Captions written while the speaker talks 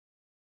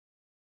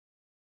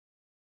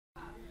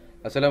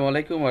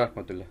Assalamualaikum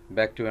warahmatullah.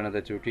 Back to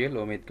another tutorial.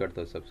 𝐏𝐫𝐸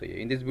𝐁𝐚𝐧𝐠.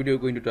 In this video,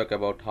 going to talk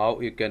about how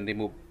you can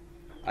remove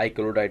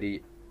iCloud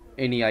ID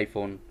any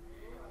iPhone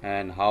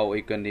and how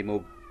you can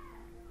remove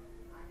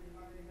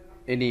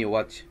any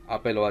watch,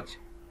 Apple Watch,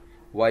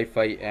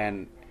 Wi-Fi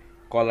and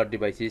collar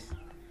devices.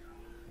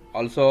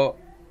 Also,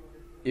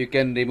 you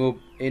can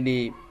remove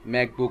any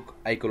MacBook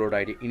iCloud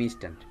ID in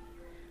instant.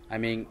 I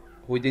mean,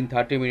 within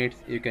 30 minutes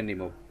you can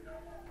remove.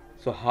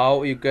 So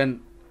how you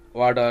can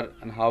order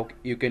and how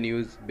you can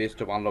use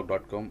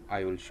bestoffunlock.com,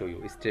 I will show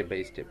you step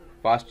by step.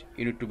 First,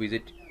 you need to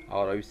visit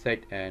our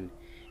website, and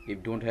if you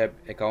don't have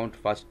account,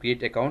 first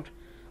create account.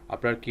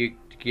 After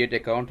create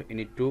account, you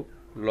need to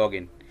log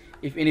in.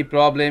 If any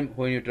problem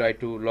when you try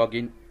to log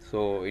in,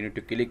 so you need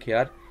to click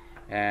here,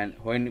 and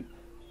when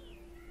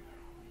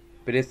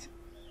press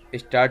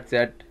start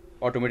chat,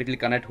 automatically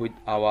connect with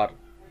our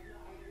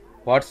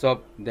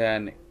WhatsApp,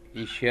 then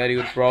you share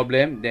your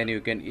problem, then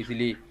you can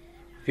easily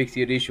fix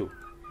your issue.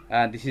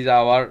 And this is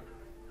our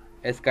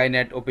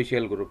SkyNet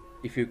official group.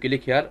 If you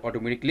click here,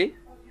 automatically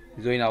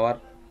join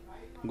our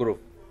group.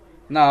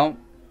 Now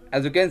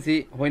as you can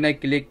see, when I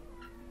click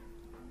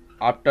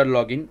after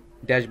login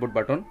dashboard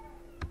button,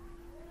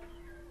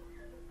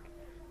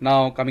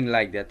 now coming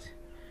like that.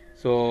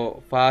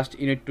 So first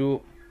you need to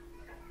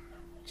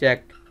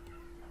check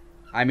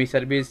IME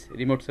service,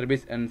 remote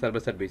service and server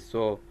service.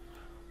 So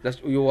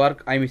just you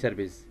work IME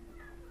service,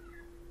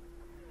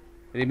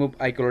 remove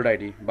iCloud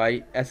ID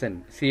by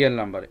SN CL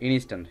number in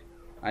instant.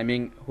 I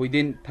mean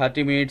within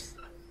 30 minutes,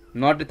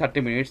 not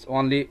 30 minutes,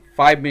 only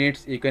 5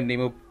 minutes you can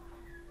remove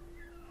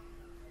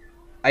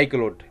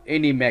iCloud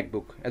any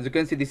MacBook. As you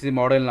can see, this is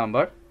model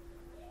number,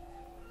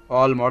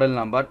 all model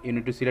number. You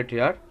need to select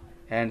here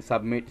and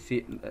submit,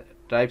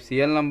 type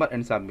CL number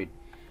and submit.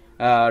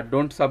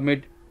 Don't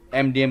submit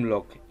MDM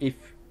lock. If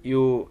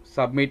you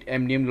submit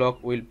MDM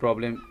lock, will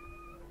problem,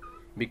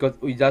 because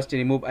we just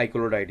remove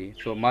iCloud ID.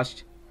 So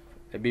must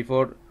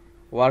before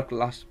work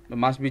last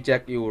must be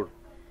check your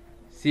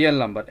CL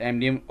number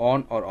MDM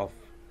on or off.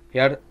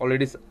 Here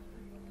already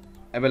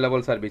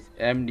available service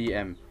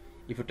MDM.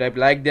 If you type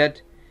like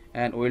that,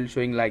 and will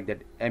showing like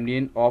that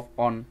MDM off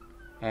on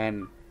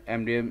and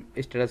MDM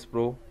status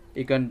pro,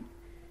 you can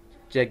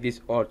check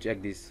this or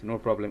check this, no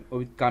problem,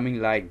 with coming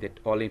like that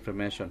all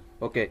information.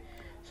 Okay,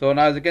 so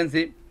now as you can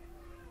see,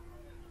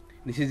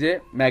 this is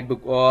a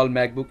MacBook, all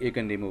MacBook you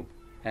can remove.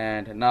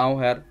 And now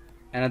here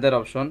another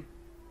option,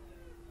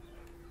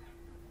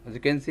 as you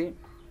can see,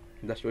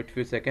 just wait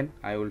few seconds,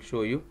 I will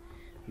show you,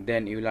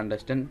 then you will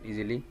understand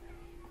easily.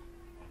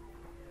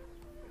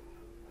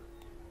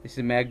 This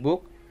is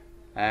MacBook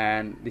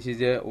and this is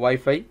a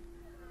Wi-Fi,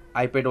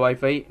 iPad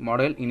Wi-Fi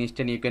model. In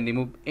instant you can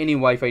remove any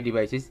Wi-Fi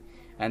devices.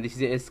 And this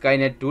is a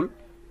SkyNet tool,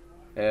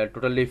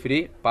 totally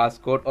free,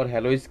 passcode or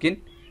hello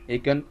skin. You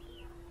can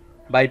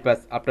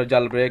bypass after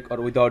jailbreak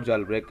or without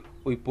jailbreak.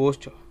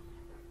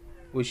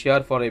 We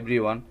share for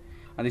everyone.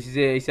 And this is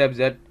a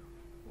𝐊𝐵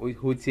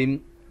with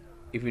SIM.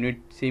 If you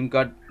need SIM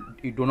card,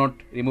 you do not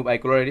remove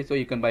iCloud ID, so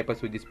you can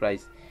bypass with this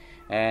price.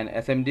 And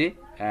SMD,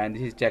 and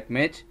this is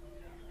Checkmate,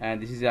 and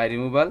this is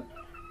iRemoval,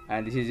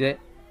 and this is a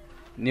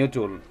new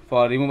tool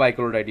for remove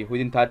iCloud ID.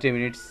 Within 30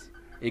 minutes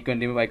you can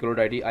remove iCloud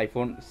ID.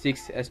 iPhone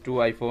 6s to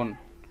iPhone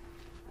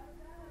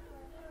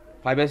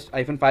 5s,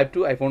 iPhone 5 to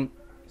iPhone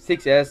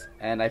 6s,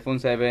 and iPhone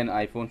 7,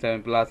 iPhone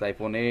 7 plus,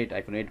 iPhone 8,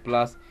 iPhone 8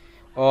 plus,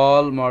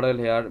 all model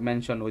here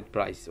mentioned with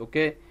price.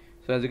 Okay,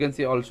 so as you can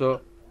see,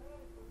 also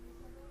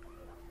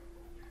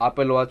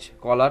Apple Watch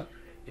collar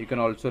you can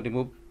also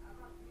remove.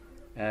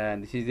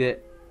 And this is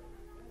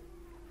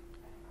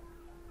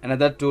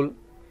another tool.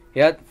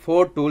 Here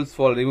 4 tools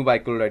for remove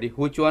iCloud ID.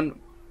 Which one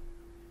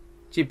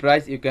cheap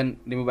price you can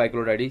remove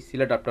iCloud ID?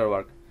 Select after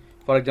work.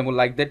 For example,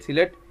 like that,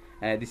 select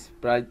this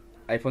price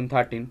iPhone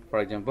 13, for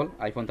example,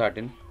 iPhone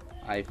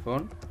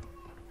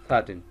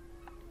 13.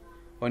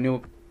 When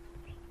you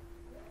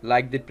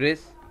like the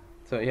press,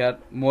 so here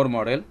more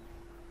model,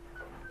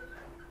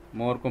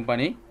 more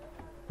company,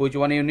 which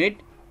one you need,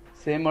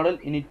 same model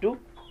you need to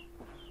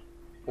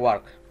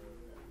work.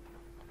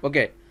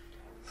 Okay,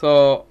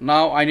 so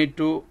now I need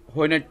to,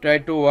 when I try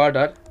to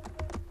order,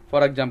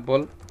 for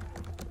example,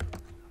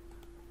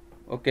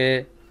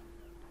 okay,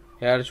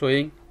 here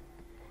showing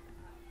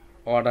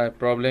order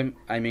problem,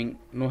 I mean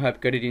no have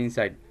credit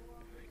inside.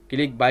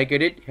 Click buy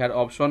credit, here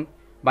option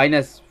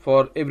Binance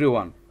for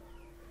everyone.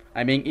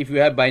 I mean if you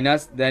have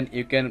Binance, then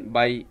you can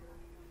buy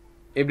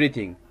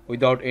everything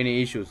without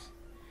any issues.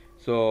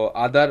 So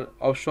other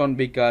option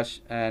Bcash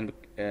and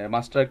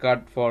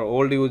MasterCard for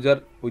old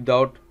user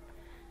without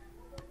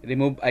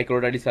remove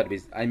iCloud ID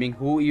service. I mean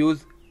who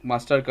use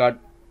MasterCard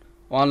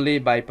only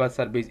bypass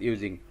service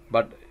using,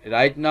 but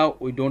right now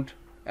we don't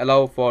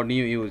allow for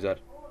new user.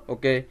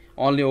 Okay,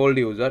 only old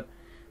user.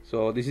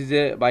 So this is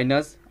a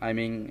Binance, I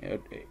mean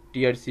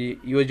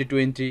TRC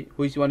USD20.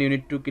 Which one you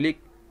need to click,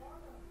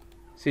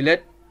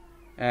 select,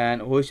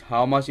 and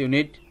how much you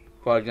need,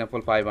 for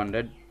example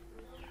 500.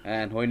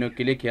 And when you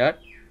click here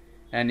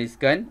and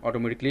scan,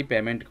 automatically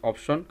payment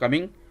option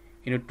coming,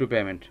 you need to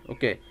payment.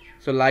 Okay,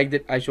 so like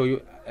that I show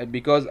you,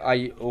 because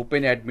I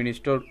open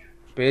administer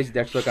page,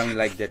 that's why coming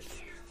like that.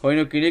 When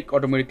you click,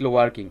 automatically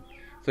working.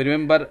 So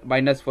remember,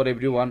 minus for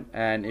everyone,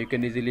 and you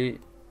can easily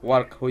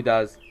work with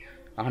us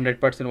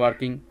 100%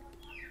 working.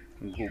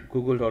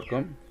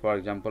 Google.com, for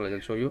example, I will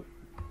show you.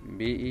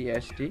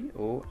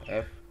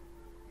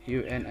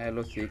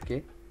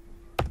 BESTOFUNLOCK,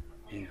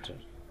 enter.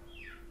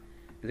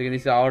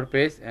 This is our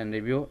page and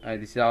review, and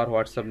this is our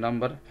WhatsApp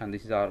number, and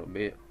this is our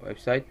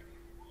website,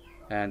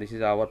 and this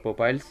is our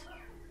profiles.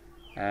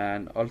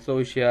 And also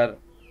we share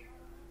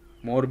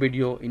more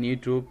video in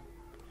YouTube.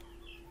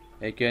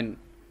 You can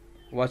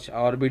watch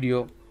our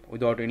video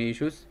without any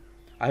issues.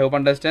 I hope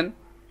understand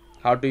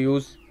how to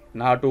use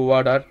and how to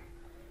order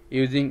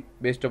using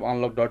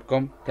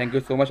bestofunlock.com. Thank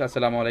you so much.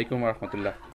 Assalamu alaikum warahmatullah.